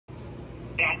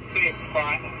that same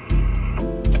spot.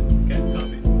 Okay,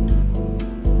 copy.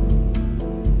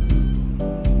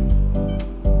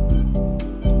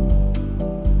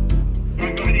 My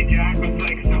buddy Jack was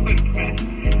like so impressed.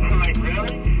 I'm like,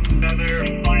 really? Another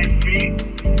 5 feet?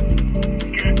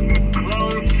 Getting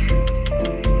close.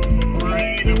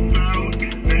 Right about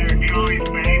there. Joey's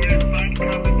banging, but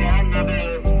coming down another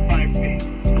 5 feet.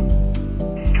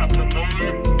 Couple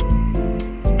more.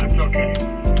 That's okay.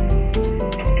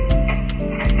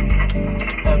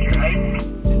 Hold your height.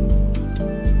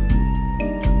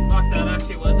 Fuck, that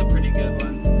actually was a pretty good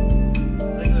one.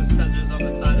 I think it was because it was on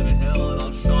the side of a hill and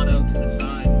all shot out to the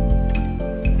side.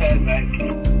 And then,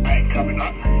 right, coming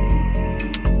up.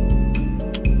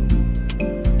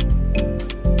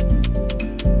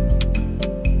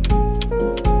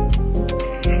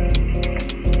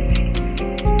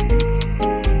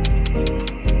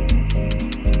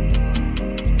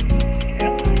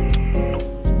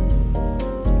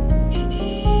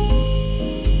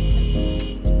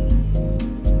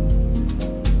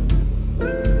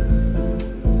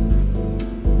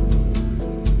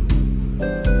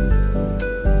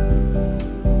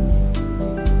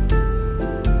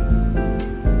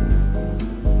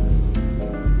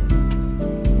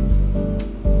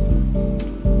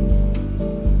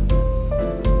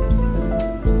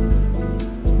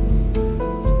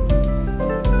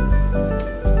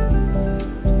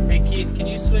 Hey Keith, can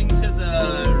you swing to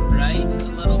the